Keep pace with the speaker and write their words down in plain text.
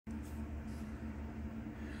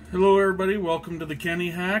Hello everybody, welcome to the Kenny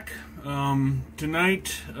Hack.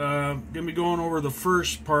 Tonight, gonna be going over the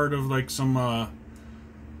first part of like some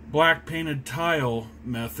black painted tile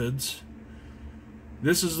methods.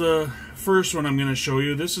 This is the first one I'm gonna show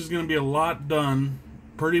you. This is gonna be a lot done,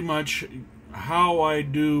 pretty much how I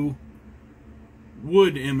do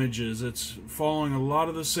wood images. It's following a lot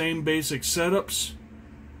of the same basic setups.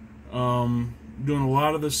 Doing a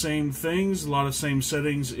lot of the same things, a lot of same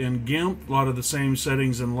settings in GIMP, a lot of the same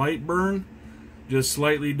settings in Lightburn, just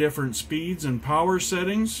slightly different speeds and power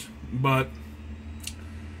settings. But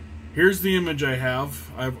here's the image I have.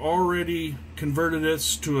 I've already converted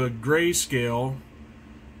this to a grayscale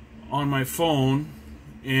on my phone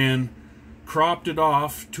and cropped it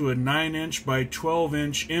off to a 9" by 12"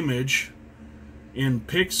 image in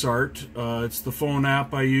PixArt. It's the phone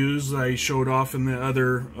app I use. I showed off in the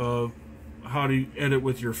other how to edit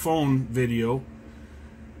with your phone video.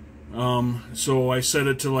 So I set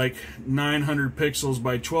it to like 900 pixels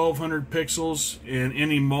by 1200 pixels and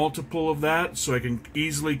any multiple of that, so I can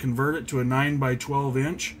easily convert it to a 9 by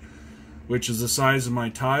 12", which is the size of my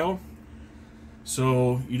tile.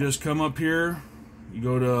 So you just come up here, you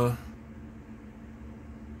go to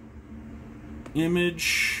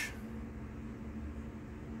image,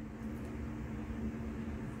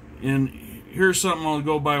 and here's something I'll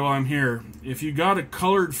go by while I'm here. If you got a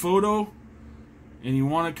colored photo and you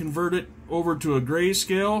want to convert it over to a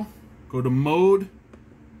grayscale, go to mode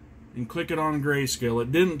and click it on grayscale.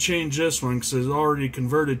 It didn't change this one because it's already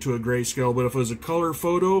converted to a grayscale, but if it was a color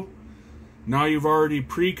photo, now you've already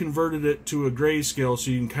pre-converted it to a grayscale, so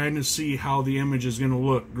you can kind of see how the image is going to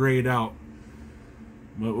look grayed out.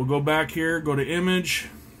 But we'll go back here, go to image,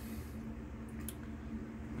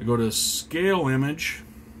 I go to scale image,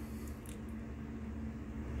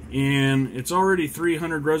 and it's already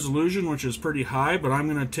 300 resolution, which is pretty high, but I'm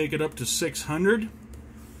going to take it up to 600.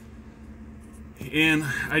 And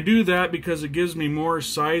I do that because it gives me more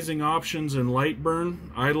sizing options in Lightburn.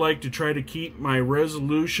 I like to try to keep my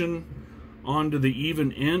resolution onto the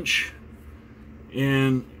even inch,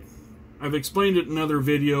 and I've explained it in other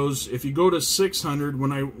videos. If you go to 600,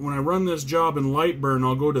 when I run this job in Lightburn,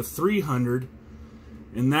 I'll go to 300,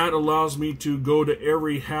 and that allows me to go to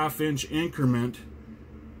every half-inch increment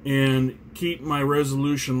and keep my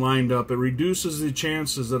resolution lined up. It reduces the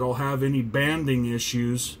chances that I'll have any banding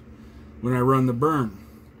issues when I run the burn.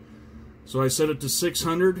 So I set it to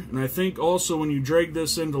 600, and I think also when you drag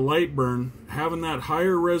this into Lightburn, having that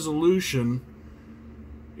higher resolution,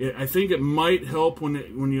 I think it might help when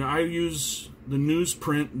I use the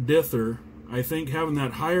newsprint dither. I think having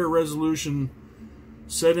that higher resolution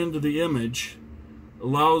set into the image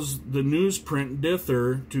allows the newsprint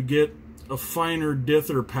dither to get a finer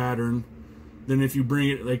dither pattern than if you bring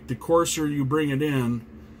it, like the coarser you bring it in,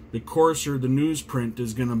 the coarser the newsprint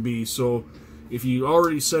is going to be. So if you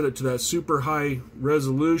already set it to that super high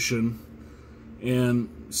resolution, and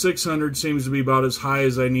 600 seems to be about as high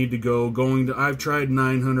as I need to go. I've tried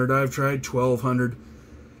 900, I've tried 1200.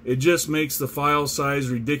 It just makes the file size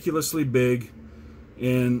ridiculously big,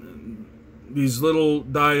 and these little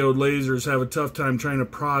diode lasers have a tough time trying to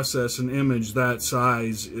process an image that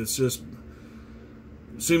size. It's just,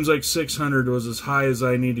 it seems like 600 was as high as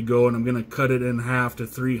I need to go, and I'm going to cut it in half to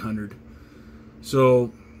 300.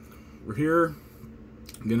 So we're here.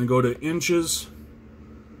 I'm going to go to inches,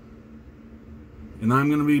 and I'm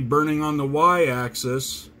going to be burning on the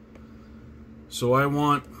y-axis, so I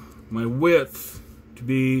want my width to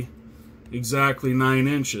be exactly 9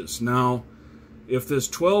 inches. Now, if this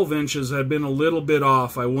 12 inches had been a little bit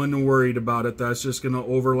off, I wouldn't have worried about it. That's just going to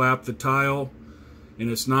overlap the tile, and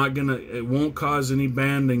it won't cause any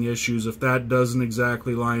banding issues if that doesn't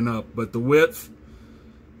exactly line up. But the width,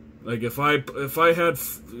 like if I had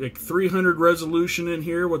like 300 resolution in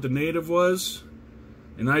here, what the native was,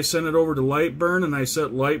 and I sent it over to Lightburn, and I set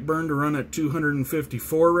Lightburn to run at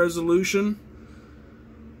 254 resolution,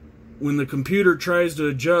 when the computer tries to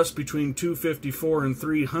adjust between 254 and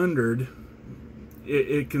 300,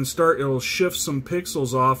 it'll shift some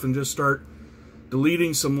pixels off and just start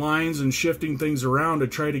deleting some lines and shifting things around to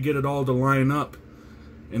try to get it all to line up.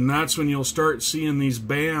 And that's when you'll start seeing these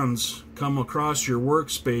bands come across your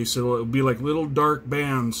workspace. It'll be like little dark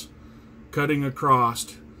bands cutting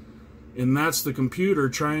across. And that's the computer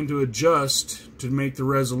trying to adjust to make the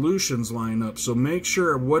resolutions line up. So make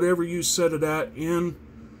sure whatever you set it at in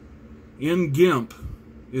GIMP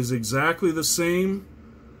is exactly the same,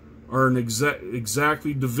 or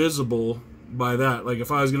exactly divisible by that. Like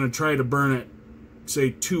if I was going to try to burn it,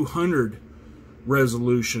 say 200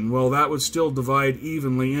 resolution, well, that would still divide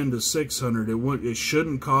evenly into 600. It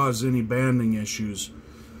shouldn't cause any banding issues.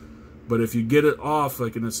 But if you get it off,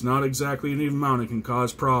 like, and it's not exactly an even amount, it can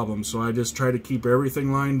cause problems. So I just try to keep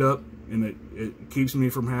everything lined up, and it keeps me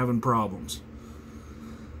from having problems.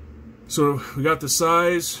 So we got the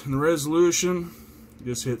size and the resolution.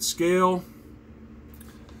 Just hit scale.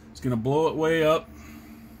 It's going to blow it way up.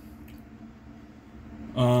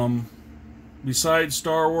 Besides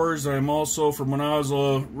Star Wars, I'm also, from when I was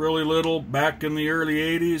really little, back in the early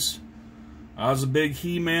 80s, I was a big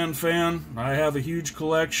He-Man fan. I have a huge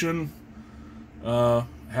collection.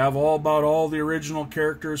 Have about all the original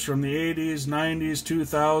characters from the 80s, 90s,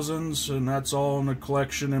 2000s, and that's all in a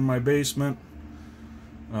collection in my basement.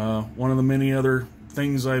 One of the many other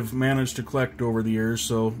things I've managed to collect over the years.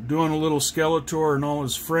 So doing a little Skeletor and all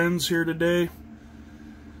his friends here today.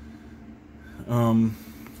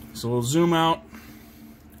 So we'll zoom out.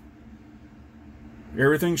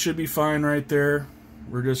 Everything should be fine right there.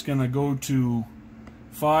 We're just going to go to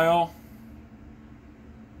File,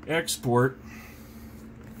 Export,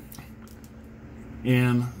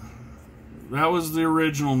 and that was the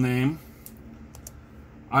original name.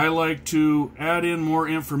 I like to add in more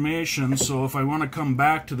information, so if I want to come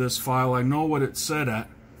back to this file, I know what it's set at.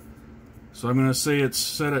 So I'm going to say it's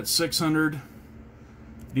set at 600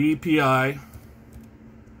 dpi,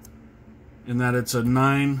 and that it's a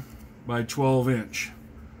 9 by 12 inch.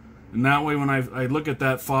 And that way when I look at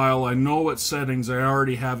that file, I know what settings I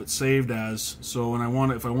already have it saved as. So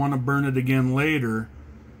when if I want to burn it again later,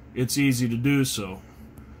 it's easy to do so.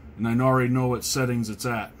 And I already know what settings it's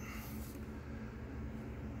at.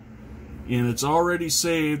 And it's already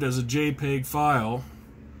saved as a JPEG file.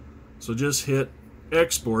 So just hit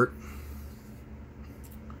Export.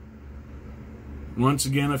 Once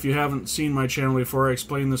again, if you haven't seen my channel before, I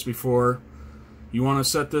explained this before, you want to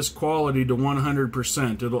set this quality to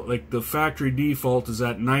 100%. Like the factory default is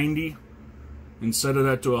at 90, and set it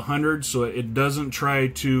at to 100 so it doesn't try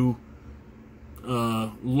to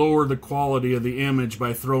lower the quality of the image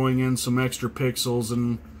by throwing in some extra pixels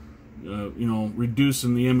and you know,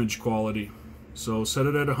 reducing the image quality. So set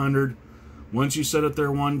it at 100. Once you set it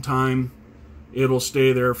there one time, it'll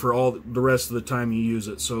stay there for all the rest of the time you use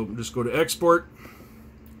it. So just go to Export.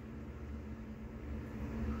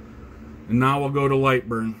 And now we'll go to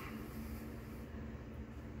Lightburn.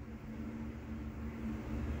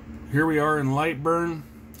 Here we are in Lightburn.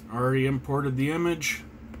 Already imported the image.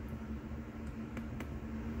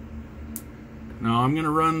 Now I'm going to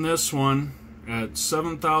run this one at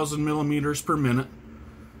 7,000 millimeters per minute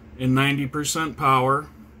in 90% power.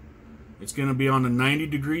 It's going to be on a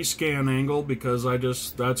 90-degree scan angle because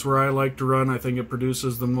that's where I like to run. I think it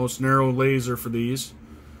produces the most narrow laser for these.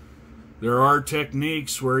 There are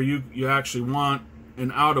techniques where you actually want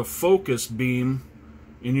an out-of-focus beam,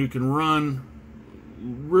 and you can run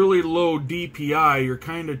really low DPI. You're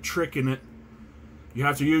kind of tricking it. You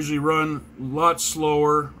have to usually run a lot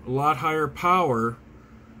slower, a lot higher power,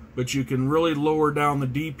 but you can really lower down the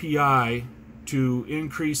DPI to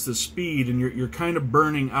increase the speed, and you're kind of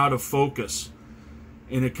burning out of focus.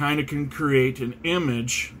 And it kind of can create an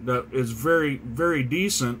image that is very, very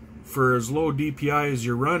decent for as low DPI as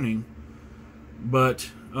you're running. But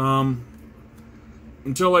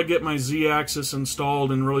until I get my Z-axis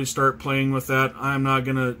installed and really start playing with that, I'm not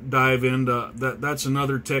going to dive into that. That's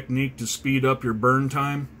another technique to speed up your burn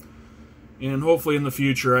time. And hopefully in the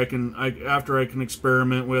future, after I can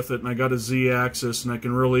experiment with it, and I got a Z-axis, and I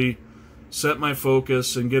can really set my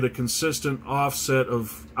focus and get a consistent offset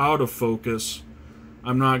of out of focus,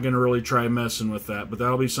 I'm not going to really try messing with that. But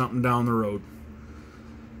that'll be something down the road.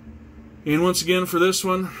 And once again, for this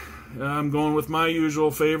one, I'm going with my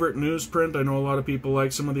usual favorite, newsprint. I know a lot of people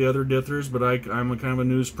like some of the other dithers, but I'm a kind of a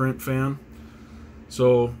newsprint fan.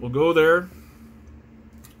 So we'll go there.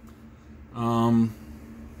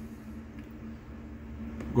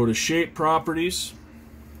 Go to Shape Properties.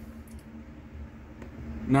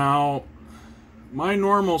 Now, my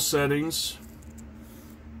normal settings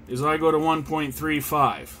is I go to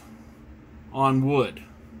 1.35 on wood.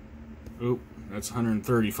 Oop, that's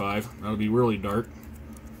 135. That'll be really dark.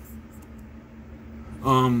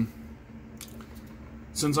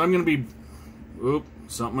 Since I'm going to be,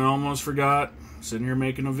 something I almost forgot, sitting here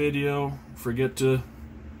making a video, forget to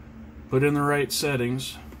put in the right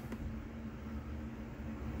settings.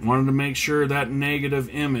 Wanted to make sure that negative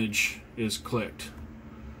image is clicked,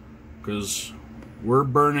 because we're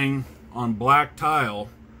burning on black tile,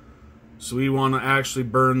 so we want to actually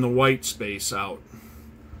burn the white space out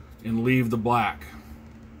and leave the black.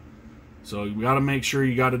 So you got to make sure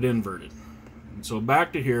you got it inverted. And so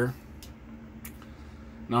back to here.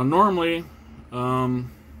 Now normally,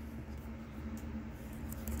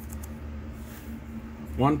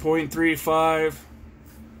 1.35,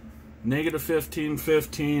 negative 15,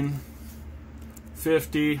 15,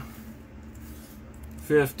 50,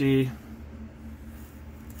 50,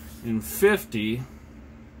 and 50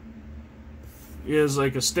 is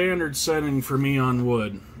like a standard setting for me on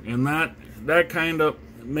wood, and that kind of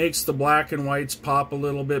makes the black and whites pop a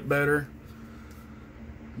little bit better.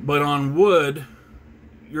 But on wood,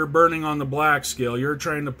 you're burning on the black scale. You're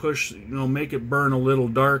trying to push, make it burn a little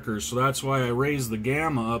darker. So that's why I raised the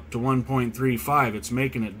gamma up to 1.35. It's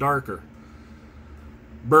making it darker.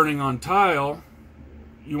 Burning on tile,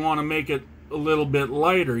 you want to make it a little bit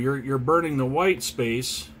lighter. You're burning the white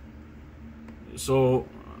space. So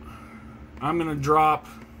I'm going to drop,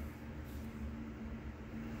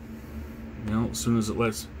 as soon as it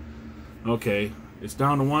lets, okay, it's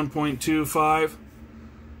down to 1.25.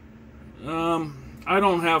 I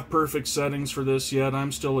don't have perfect settings for this yet.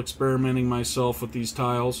 I'm still experimenting myself with these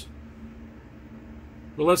tiles.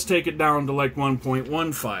 But let's take it down to like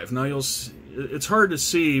 1.15. Now you'll see, it's hard to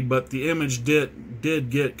see, but the image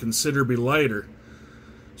did get considerably lighter.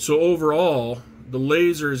 So overall, the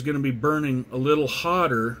laser is going to be burning a little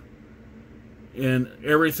hotter, and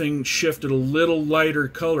everything shifted a little lighter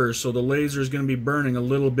color, so the laser is going to be burning a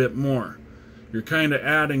little bit more. You're kind of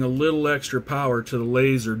adding a little extra power to the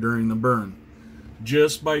laser during the burn,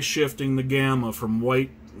 just by shifting the gamma from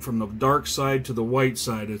the dark side to the white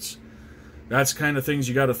side. That's kind of things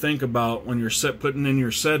you got to think about when you're putting in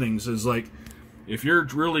your settings. Is like, if you're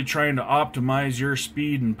really trying to optimize your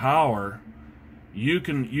speed and power, you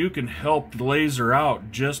can help the laser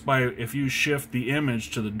out just by, if you shift the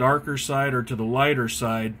image to the darker side or to the lighter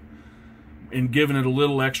side and giving it a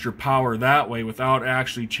little extra power that way without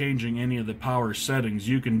actually changing any of the power settings.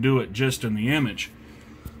 You can do it just in the image.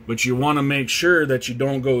 But you want to make sure that you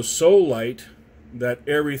don't go so light that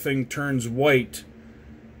everything turns white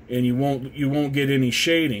and you won't get any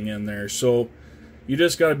shading in there. So you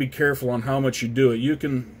just got to be careful on how much you do it. You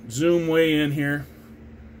can zoom way in here,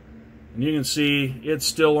 and you can see it's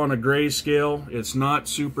still on a grayscale. It's not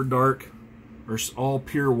super dark or all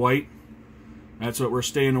pure white. That's what we're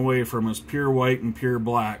staying away from, is pure white and pure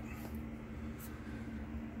black.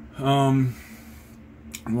 And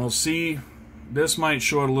we'll see. This might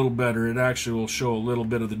show it a little better. It actually will show a little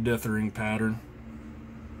bit of the dithering pattern.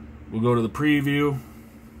 We'll go to the preview.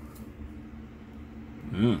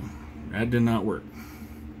 That did not work.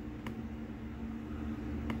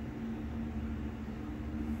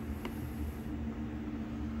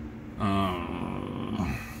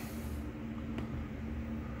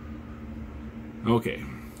 Okay.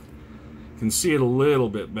 You can see it a little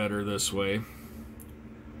bit better this way.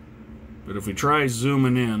 But if we try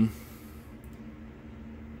zooming in,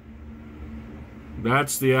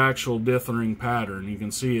 that's the actual dithering pattern. You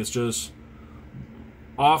can see it's just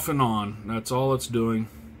off and on. That's all it's doing.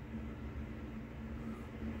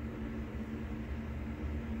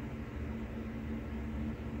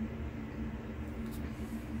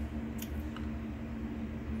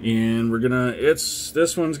 And we're gonna,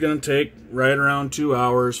 this one's gonna take right around 2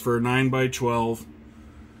 hours for a 9x12.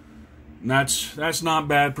 And that's not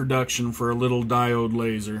bad production for a little diode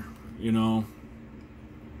laser,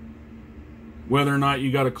 Whether or not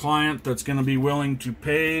you got a client that's going to be willing to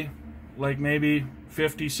pay like maybe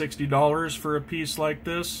 $50, $60 for a piece like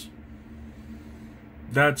this,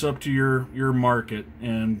 that's up to your market.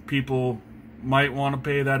 And people might want to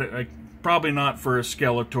pay that, probably not for a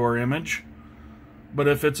Skeletor image, but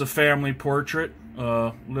if it's a family portrait,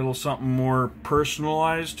 a little something more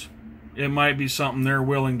personalized, it might be something they're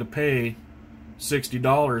willing to pay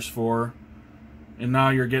 $60 for. And now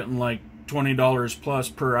you're getting like $20 plus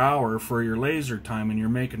per hour for your laser time, and you're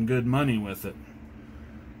making good money with it.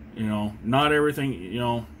 Not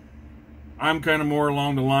everything, I'm kind of more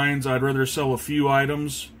along the lines, I'd rather sell a few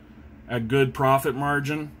items at good profit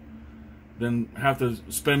margin than have to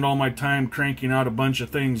spend all my time cranking out a bunch of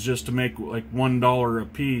things just to make like $1 a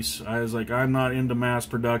piece. I'm not into mass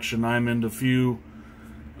production. I'm into few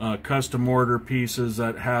custom order pieces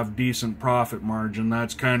that have decent profit margin.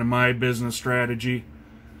 That's kind of my business strategy.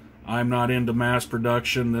 I'm not into mass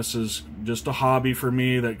production. This is just a hobby for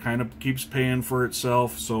me that kind of keeps paying for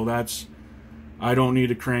itself. So I don't need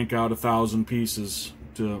to crank out 1,000 pieces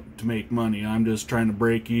to make money. I'm just trying to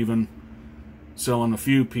break even selling a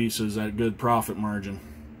few pieces at good profit margin.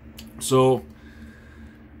 So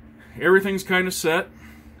everything's kind of set.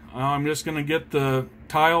 I'm just going to get the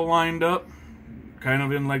tile lined up, kind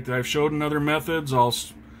of in like I've showed in other methods. I'll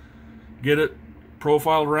get it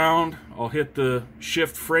profiled around. I'll hit the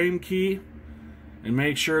shift frame key and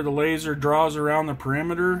make sure the laser draws around the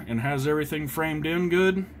perimeter and has everything framed in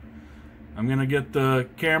good. I'm going to get the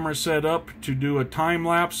camera set up to do a time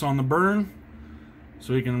lapse on the burn.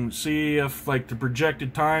 so we can see if like the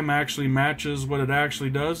projected time actually matches what it actually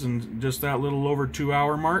does, and just that little over 2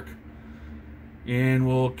 hour mark. And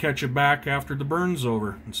we'll catch it back after the burn's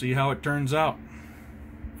over and see how it turns out.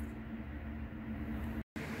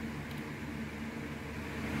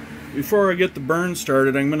 Before I get the burn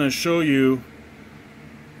started, I'm going to show you,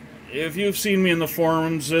 if you've seen me in the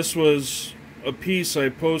forums, this was a piece I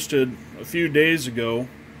posted a few days ago,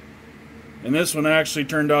 and this one actually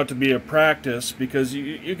turned out to be a practice, because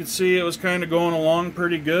you could see it was kind of going along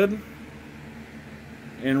pretty good,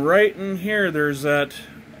 and right in here there's that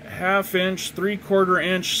 1/2 inch, 3/4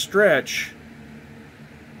 inch stretch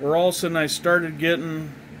where all of a sudden I started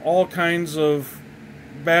getting all kinds of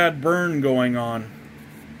bad burn going on.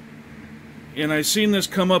 And I seen this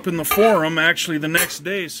come up in the forum actually the next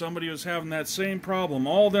day. Somebody was having that same problem.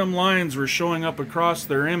 All them lines were showing up across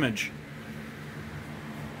their image.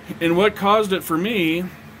 And what caused it for me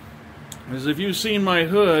is, if you've seen my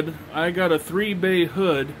hood, I got a 3-bay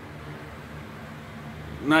hood.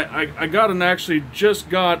 And I just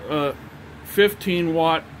got a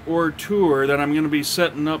 15-watt Ortur that I'm going to be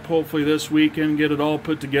setting up hopefully this weekend, get it all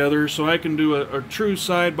put together so I can do a true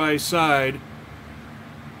side-by-side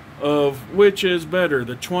of which is better,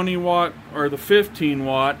 the 20-watt or the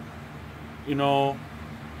 15-watt, you know,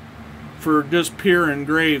 for just pure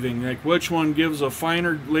engraving. Like, which one gives a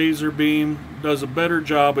finer laser beam, does a better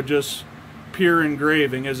job of just pure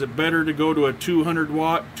engraving. Is it better to go to a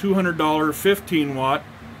 $200 15-watt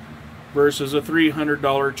versus a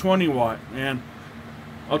 $300 20-watt? And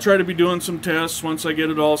I'll try to be doing some tests once I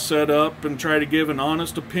get it all set up and try to give an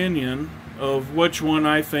honest opinion of which one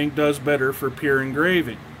I think does better for pure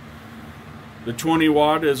engraving. The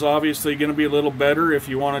 20-watt is obviously going to be a little better if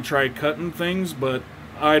you want to try cutting things, but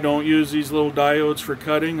I don't use these little diodes for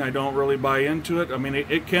cutting. I don't really buy into it. I mean,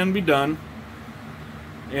 it can be done,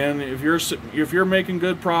 and if you're making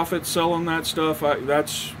good profit selling that stuff,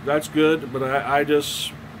 that's good. But I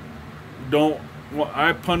just don't.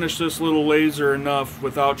 I punish this little laser enough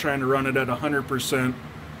without trying to run it at 100%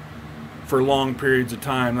 for long periods of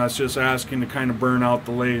time. That's just asking to kind of burn out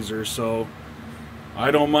the laser. So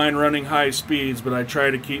I don't mind running high speeds, but I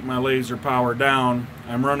try to keep my laser power down.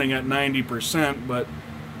 I'm running at 90%, but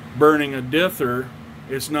burning a dither,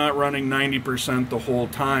 it's not running 90% the whole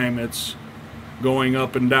time. It's going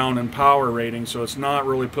up and down in power rating, so it's not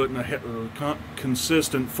really putting a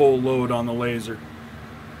consistent full load on the laser.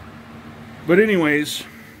 But anyways,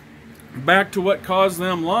 back to what caused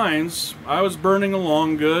them lines. I was burning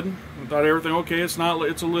along good. I thought everything okay. It's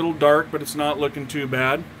a little dark, but it's not looking too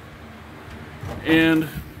bad. And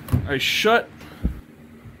I shut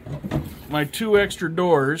my 2 extra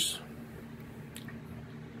doors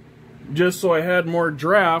just so I had more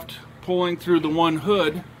draft pulling through the one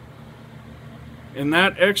hood. And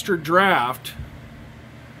that extra draft,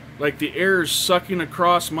 like the air is sucking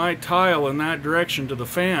across my tile in that direction to the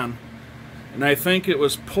fan. And I think it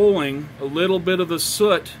was pulling a little bit of the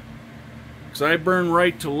soot, because I burn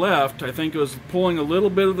right to left. I think it was pulling a little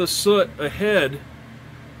bit of the soot ahead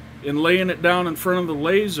and laying it down in front of the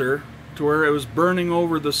laser to where it was burning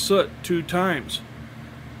over the soot 2 times.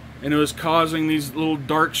 And it was causing these little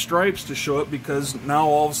dark stripes to show up, because now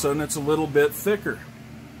all of a sudden it's a little bit thicker.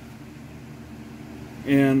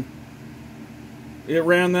 And it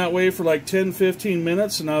ran that way for like 10-15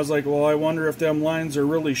 minutes, and I was like, well, I wonder if them lines are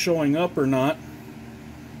really showing up or not.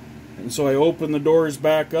 And so I opened the doors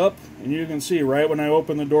back up, and you can see right when I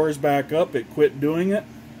opened the doors back up, it quit doing it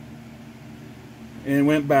and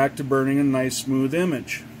went back to burning a nice smooth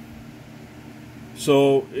image.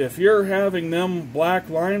 So if you're having them black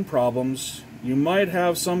line problems, you might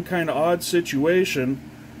have some kind of odd situation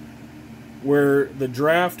where the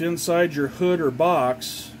draft inside your hood or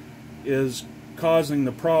box is causing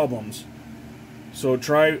the problems. So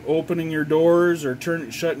try opening your doors, or if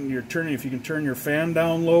you can turn your fan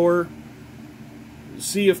down lower.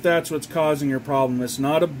 See if that's what's causing your problem. It's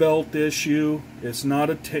not a belt issue. It's not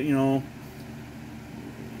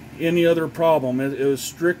any other problem. It was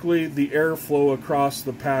strictly the airflow across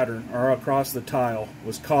the pattern, or across the tile,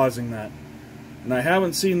 was causing that. And I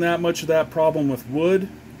haven't seen that much of that problem with wood.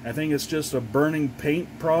 I think it's just a burning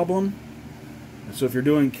paint problem. So if you're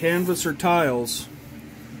doing canvas or tiles,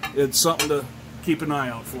 it's something to keep an eye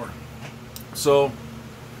out for. So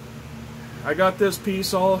I got this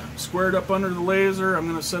piece all squared up under the laser. I'm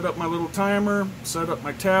going to set up my little timer, set up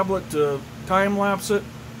my tablet to time lapse it.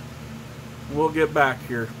 We'll get back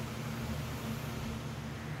here.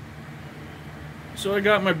 So I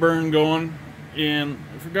got my burn going, and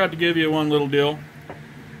I forgot to give you one little deal.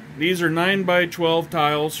 These are 9x12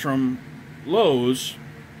 tiles from Lowe's,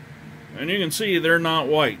 and you can see they're not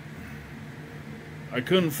white. I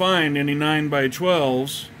couldn't find any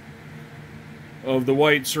 9x12s of the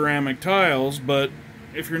white ceramic tiles, but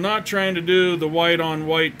if you're not trying to do the white on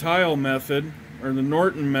white tile method, or the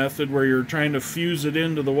Norton method where you're trying to fuse it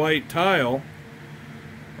into the white tile,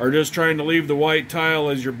 or just trying to leave the white tile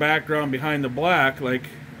as your background behind the black, like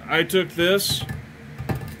I took this,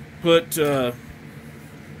 put 2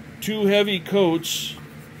 heavy coats,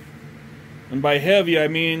 and by heavy I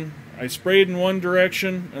mean I sprayed in one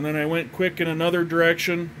direction and then I went quick in another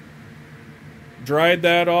direction, dried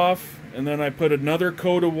that off, and then I put another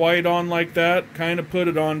coat of white on like that, kind of put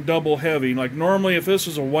it on double heavy. Like normally if this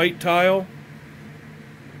is a white tile,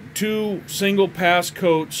 2 single pass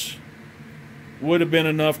coats would have been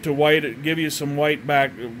enough to give you some white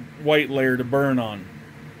layer to burn on,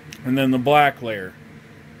 and then the black layer.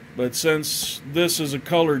 But since this is a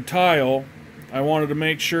colored tile, I wanted to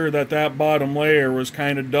make sure that that bottom layer was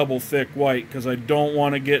kind of double thick white, because I don't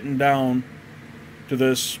want it getting down to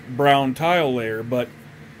this brown tile layer. But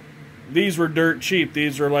these were dirt cheap.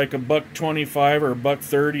 These are like $1.25 or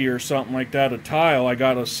 $1.30 or something like that a tile. I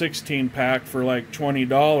got a 16 pack for like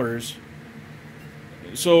 $20.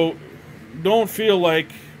 So don't feel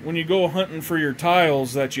like when you go hunting for your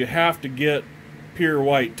tiles that you have to get pure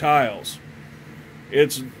white tiles.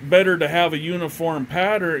 It's better to have a uniform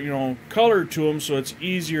pattern, color to them, so it's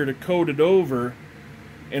easier to coat it over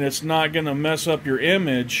and it's not going to mess up your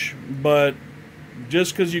image. But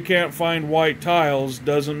just because you can't find white tiles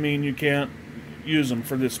doesn't mean you can't use them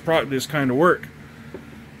for this kind of work.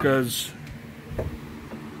 Because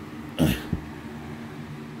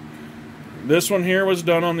this one here was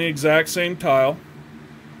done on the exact same tile.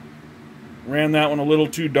 Ran that one a little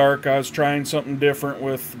too dark. I was trying something different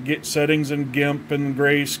with settings in GIMP and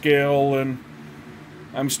grayscale, and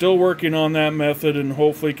I'm still working on that method and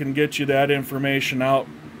hopefully can get you that information out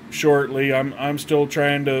shortly. I'm still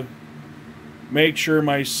trying to make sure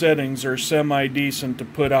my settings are semi-decent to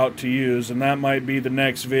put out to use, and that might be the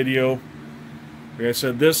next video. Like I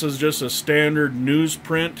said, this is just a standard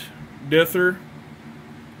newsprint dither,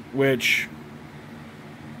 which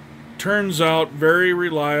turns out very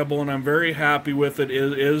reliable, and I'm very happy with it.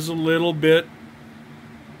 It is a little bit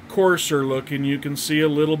coarser looking. You can see a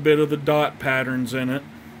little bit of the dot patterns in it.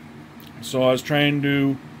 So I was trying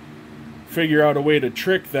to figure out a way to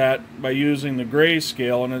trick that by using the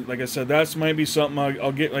grayscale, and like I said, that's might be something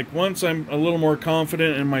I'll get, like once I'm a little more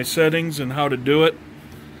confident in my settings and how to do it,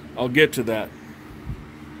 I'll get to that.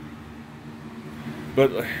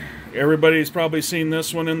 But everybody's probably seen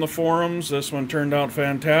this one in the forums. This one turned out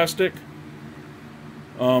fantastic.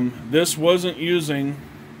 This wasn't using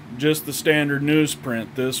just the standard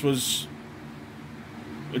newsprint. This was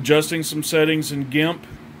adjusting some settings in GIMP,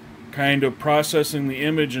 kind of processing the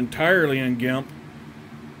image entirely in GIMP,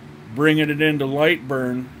 bringing it into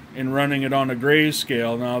Lightburn and running it on a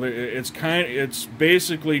grayscale. Now it's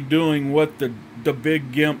basically doing what the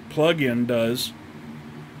big GIMP plugin does,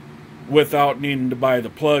 without needing to buy the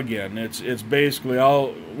plug-in. It's basically,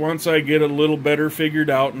 once I get a little better figured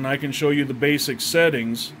out and I can show you the basic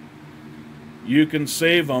settings, you can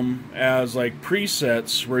save them as like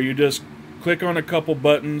presets, where you just click on a couple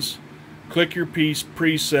buttons, click your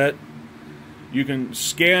preset, you can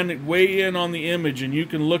scan it way in on the image, and you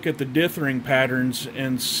can look at the dithering patterns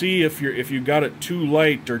and see if you got it too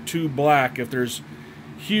light or too black. If there's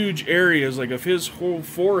huge areas, like if his whole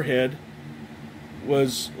forehead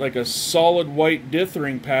was like a solid white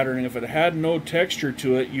dithering pattern, and if it had no texture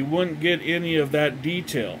to it, you wouldn't get any of that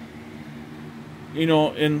detail.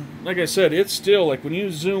 And like I said, it's still, like when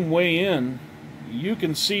you zoom way in, you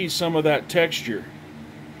can see some of that texture.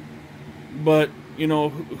 But,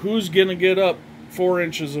 who's gonna get up 4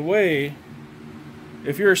 inches away?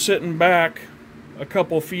 If you're sitting back a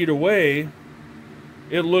couple feet away,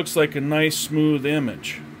 it looks like a nice smooth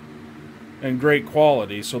image and great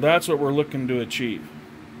quality. So that's what we're looking to achieve.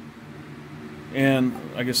 And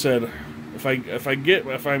like I said,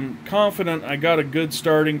 if I'm confident I got a good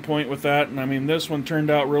starting point with that, and I mean this one turned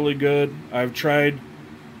out really good. I've tried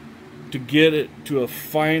to get it to a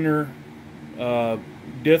finer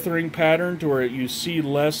dithering pattern to where you see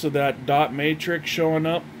less of that dot matrix showing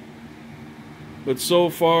up. But so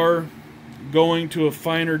far, going to a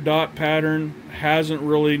finer dot pattern hasn't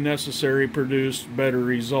really necessarily produced better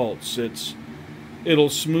results. It'll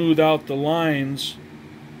smooth out the lines,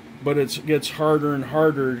 but it gets harder and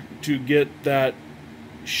harder to get that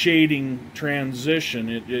shading transition.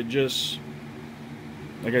 It just,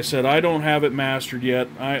 like I said, I don't have it mastered yet.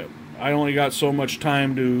 I only got so much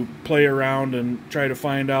time to play around and try to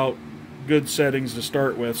find out good settings to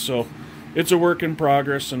start with. So it's a work in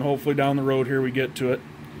progress, and hopefully down the road here we get to it.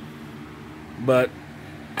 But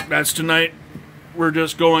that's tonight. we're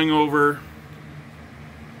just going over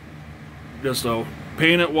just a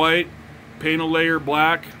paint it white, paint a layer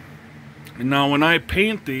black. And now when I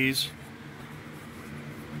paint these,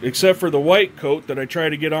 except for the white coat that I try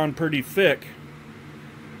to get on pretty thick,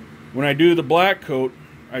 when I do the black coat,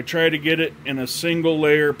 I try to get it in a single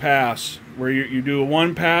layer pass, where you do a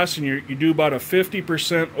one pass and you do about a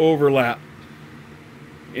 50% overlap.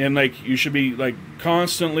 And like you should be like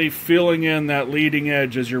constantly filling in that leading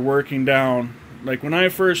edge as you're working down. Like when I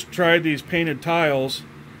first tried these painted tiles,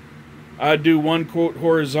 I'd do one coat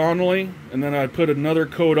horizontally and then I'd put another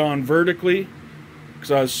coat on vertically,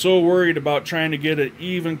 because I was so worried about trying to get an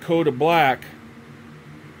even coat of black.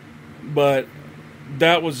 But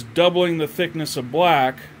that was doubling the thickness of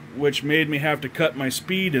black, which made me have to cut my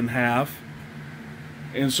speed in half.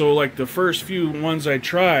 And so like the first few ones I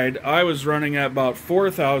tried, I was running at about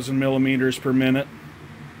 4,000 millimeters per minute,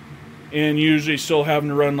 and usually still having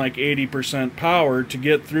to run like 80% power to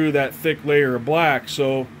get through that thick layer of black.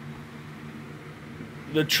 So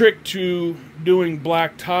the trick to doing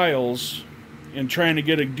black tiles and trying to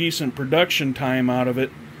get a decent production time out of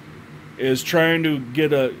it is trying to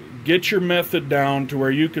get your method down to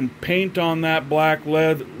where you can paint on that black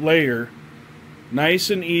lead layer nice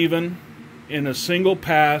and even in a single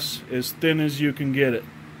pass, as thin as you can get it.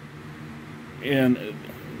 And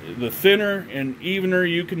the thinner and evener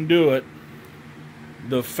you can do it,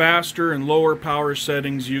 the faster and lower power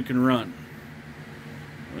settings you can run.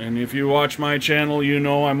 And if you watch my channel, you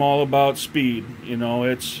know I'm all about speed. You know,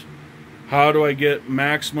 it's how do I get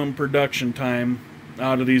maximum production time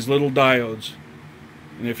out of these little diodes.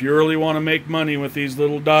 And if you really want to make money with these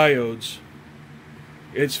little diodes,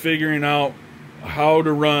 it's figuring out how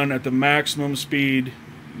to run at the maximum speed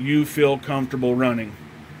you feel comfortable running.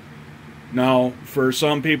 Now, for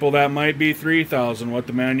some people that might be 3,000, what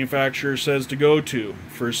the manufacturer says to go to.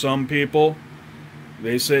 For some people,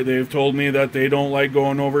 they've told me that they don't like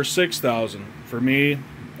going over 6,000. For me,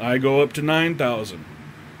 I go up to 9,000.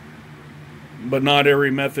 But not every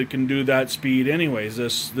method can do that speed anyways.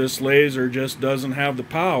 This laser just doesn't have the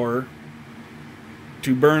power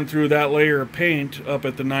to burn through that layer of paint up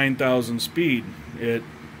at the 9,000 speed.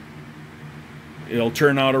 It'll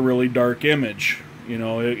turn out a really dark image. You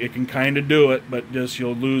know, it can kind of do it, but just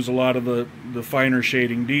you'll lose a lot of the finer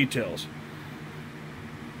shading details.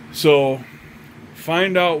 So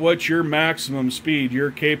find out what your maximum speed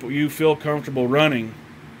you feel comfortable running,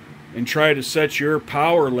 and try to set your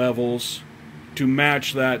power levels to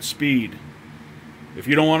match that speed. If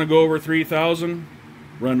you don't want to go over 3,000,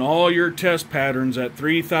 run all your test patterns at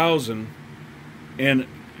 3,000 and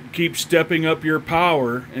keep stepping up your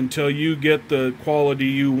power until you get the quality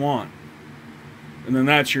you want. And then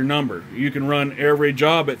that's your number. You can run every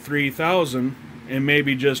job at 3,000 and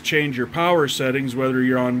maybe just change your power settings, whether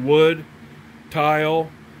you're on wood, tile,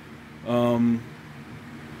 you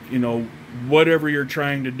know, whatever you're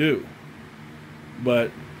trying to do.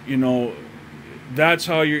 But, you know, that's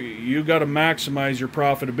how you got to maximize your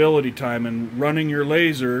profitability time, and running your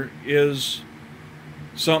laser is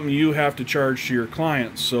something you have to charge to your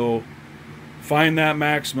clients. So find that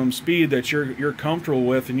maximum speed that you're comfortable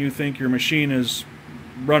with and you think your machine is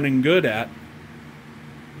running good at,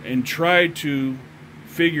 and try to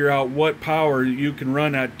figure out what power you can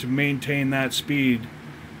run at to maintain that speed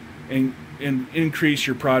and increase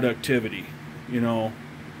your productivity. You know,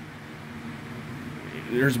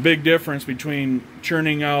 there's a big difference between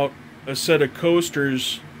churning out a set of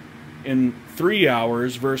coasters in 3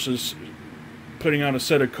 hours versus putting out a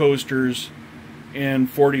set of coasters in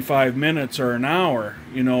 45 minutes or an hour.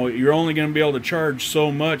 You know, you're only going to be able to charge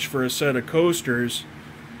so much for a set of coasters.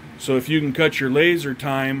 So if you can cut your laser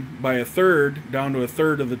time by a third, down to a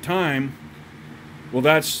third of the time, well,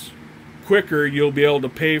 that's quicker. You'll be able to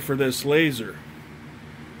pay for this laser.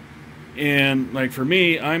 And like for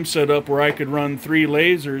me, I'm set up where I could run 3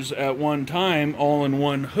 lasers at one time, all in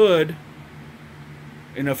one hood.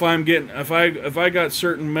 And if I got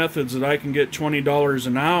certain methods that I can get $20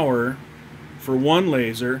 an hour for one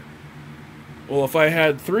laser, well, if I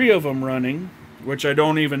had 3 of them running, which I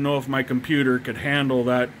don't even know if my computer could handle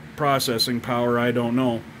that processing power, I don't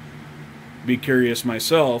know. Be curious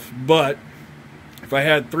myself. But if I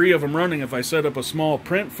had 3 of them running, if I set up a small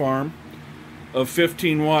print farm of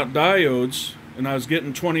 15-watt diodes and I was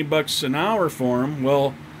getting $20 an hour for them,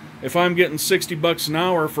 well, if I'm getting $60 an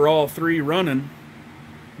hour for all 3 running,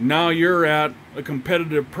 now you're at a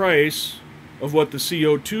competitive price of what the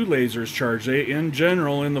CO2 lasers charge. They, in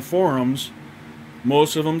general, in the forums,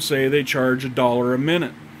 most of them say they charge $1 a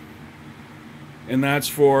minute. And that's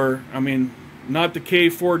for, I mean, not the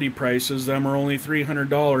K40 prices, them are only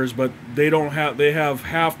 $300, but they have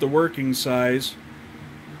half the working size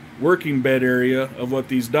working bed area of what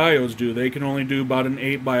these diodes do. They can only do about an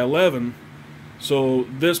 8 by 11. So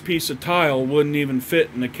this piece of tile wouldn't even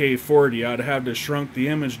fit in a K40. I'd have to shrunk the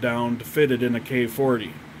image down to fit it in a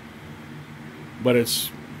K40. But it's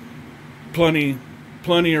plenty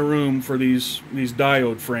of room for these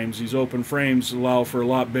diode frames. These open frames allow for a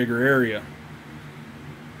lot bigger area.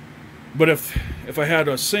 But if I had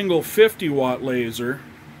a single 50-watt laser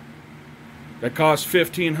that costs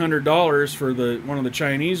 $1,500 for one of the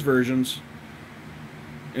Chinese versions,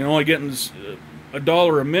 and only getting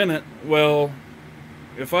 $1 a minute, well,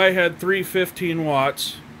 if I had 3 15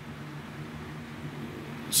 watts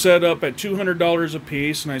set up at $200 a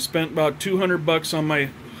piece, and I spent about $200 on my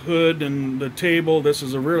hood and the table, this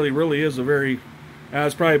is really is a very,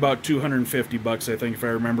 it's probably about $250, I think, if I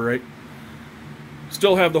remember right.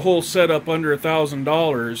 Still have the whole setup under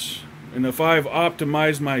 $1,000, and if I've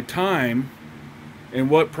optimized my time and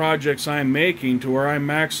what projects I'm making to where I'm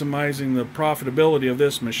maximizing the profitability of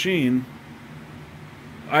this machine,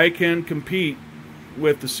 I can compete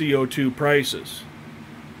with the CO2 prices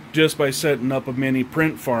just by setting up a mini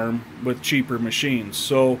print farm with cheaper machines.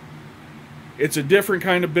 So it's a different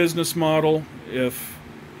kind of business model. If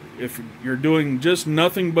you're doing just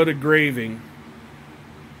nothing but engraving,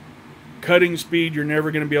 cutting speed, you're never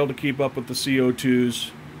going to be able to keep up with the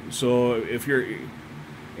CO2s. So if you're,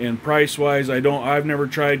 and price wise, I've never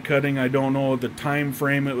tried cutting. I don't know the time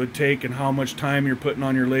frame it would take and how much time you're putting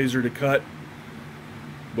on your laser to cut.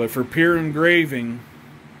 But for pure engraving,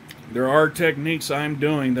 there are techniques I'm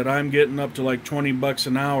doing that I'm getting up to like $20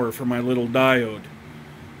 an hour for my little diode.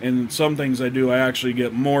 And some things I do, I actually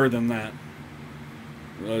get more than that.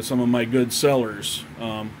 Some of my good sellers,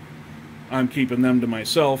 I'm keeping them to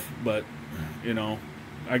myself, but you know,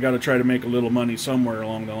 I got to try to make a little money somewhere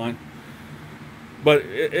along the line. But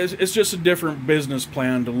it's just a different business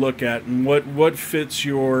plan to look at, and what fits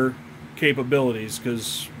your capabilities,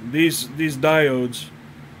 because these diodes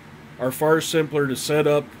are far simpler to set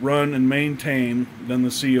up, run, and maintain than the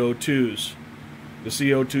CO2s. The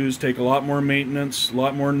CO2s take a lot more maintenance, a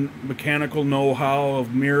lot more mechanical know-how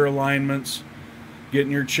of mirror alignments,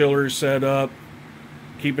 getting your chillers set up,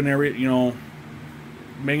 keeping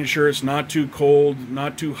making sure it's not too cold,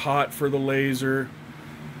 not too hot for the laser.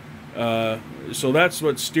 So that's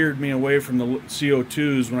what steered me away from the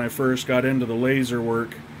CO2s when I first got into the laser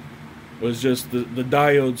work. Was just the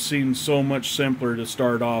diodes seemed so much simpler to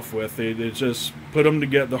start off with. They just put them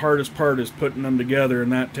together. The hardest part is putting them together,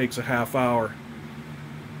 and that takes a half hour.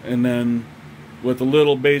 And then with a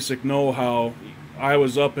little basic know-how, I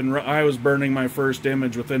was burning my first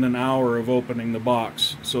image within an hour of opening the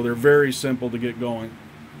box. So they're very simple to get going.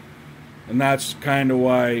 And that's kind of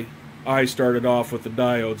why I started off with the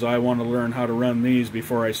diodes. I want to learn how to run these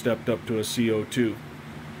before I stepped up to a CO2.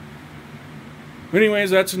 Anyways,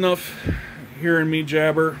 that's enough hearing me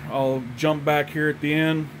jabber. I'll jump back here at the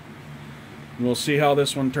end, and we'll see how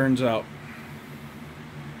this one turns out.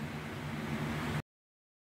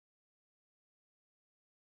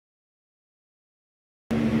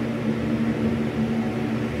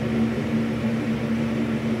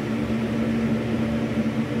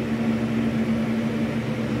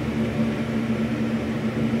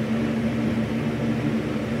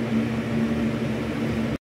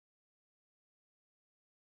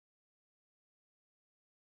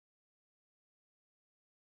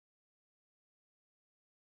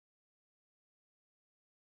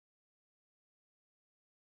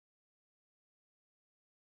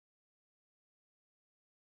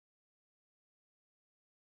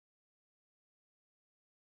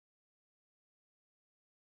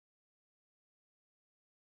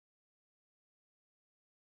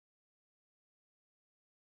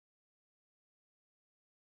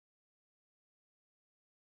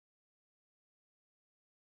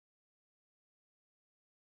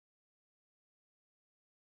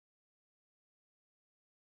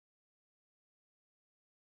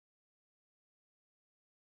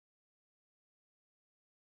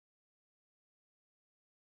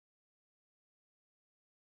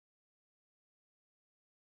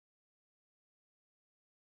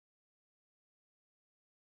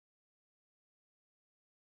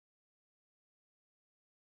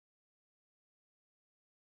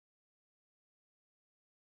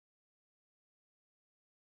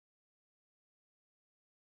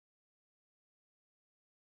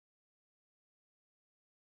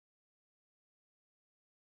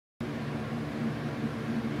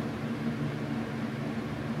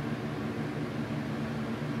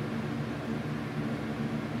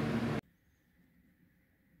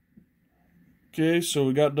 Okay, so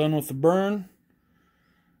we got done with the burn.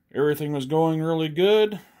 Everything was going really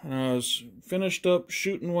good. I was finished up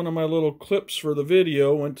shooting one of my little clips for the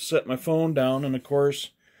video, went to set my phone down, and of course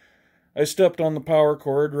I stepped on the power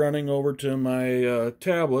cord running over to my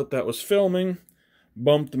tablet that was filming,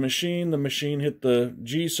 bumped the machine hit the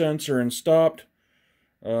G sensor and stopped.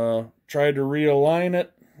 Tried to realign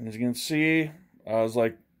it. As you can see, I was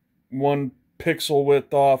like 1 pixel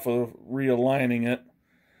width off of realigning it.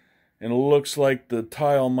 And it looks like the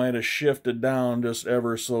tile might have shifted down just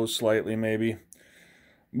ever so slightly, maybe.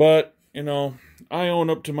 But, you know, I own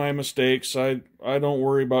up to my mistakes. I don't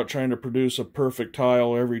worry about trying to produce a perfect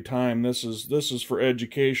tile every time. This is for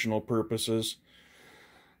educational purposes.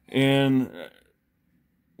 And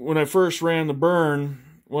when I first ran the burn,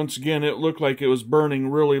 once again, it looked like it was burning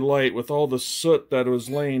really light with all the soot that was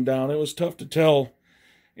laying down. It was tough to tell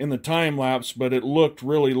in the time lapse, but it looked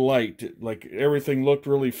really light. Like everything looked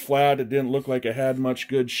really flat. It didn't look like it had much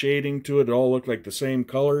good shading to it. It all looked like the same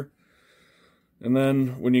color. And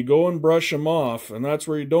then when you go and brush them off, and that's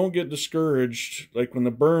where you don't get discouraged, like when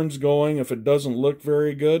the burn's going, if it doesn't look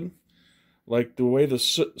very good, like the way the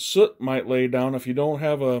soot might lay down, if you don't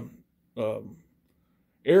have a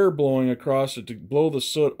air blowing across it to blow the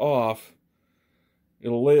soot off,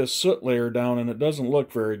 it'll lay a soot layer down and it doesn't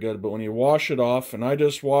look very good. But when you wash it off, and I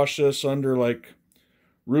just wash this under like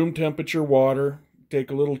room temperature water,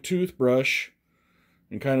 take a little toothbrush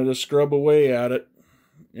and kind of just scrub away at it,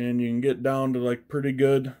 and you can get down to like pretty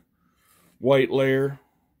good white layer.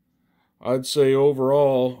 I'd say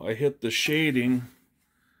overall I hit the shading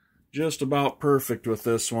just about perfect with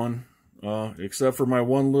this one, except for my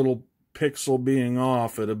 1 little pixel being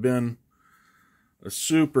off. It'd have been a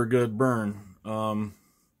super good burn.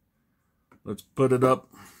 Let's put it up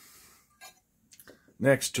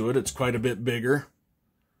next to it. It's quite a bit bigger,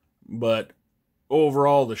 but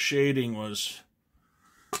overall the shading was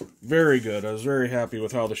very good. I was very happy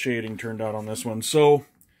with how the shading turned out on this one. So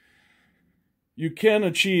you can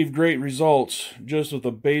achieve great results just with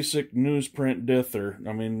a basic newsprint dither.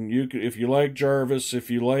 I mean, you could, if you like Jarvis,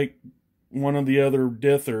 if you like one of the other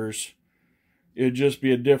dithers, it'd just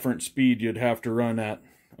be a different speed you'd have to run at.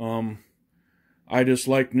 I just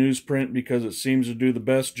like newsprint because it seems to do the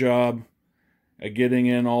best job at getting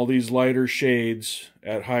in all these lighter shades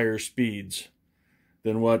at higher speeds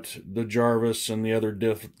than what the Jarvis and the other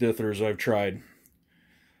dithers I've tried.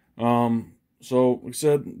 So, like I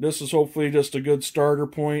said, this is hopefully just a good starter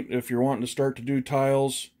point if you're wanting to start to do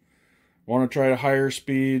tiles, want to try higher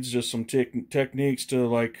speeds, just some techniques to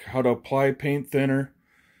like how to apply paint thinner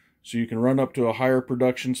so you can run up to a higher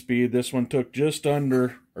production speed. This one took just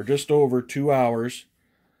under or just over 2 hours.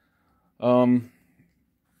 It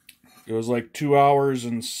was like 2 hours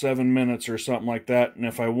and 7 minutes or something like that. And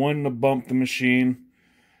if I wouldn't have bumped the machine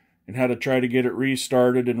and had to try to get it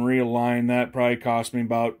restarted and realign, that probably cost me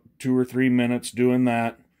about 2 or 3 minutes doing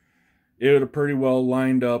that. It would have pretty well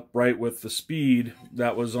lined up right with the speed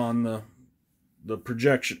that was on the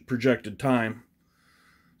projected time.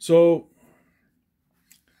 So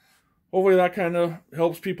hopefully that kind of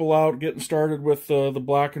helps people out getting started with the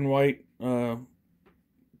black and white on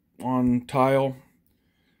tile.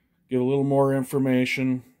 Give a little more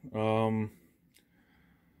information.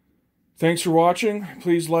 Thanks for watching.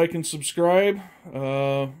 Please like and subscribe.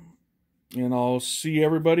 And I'll see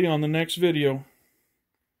everybody on the next video.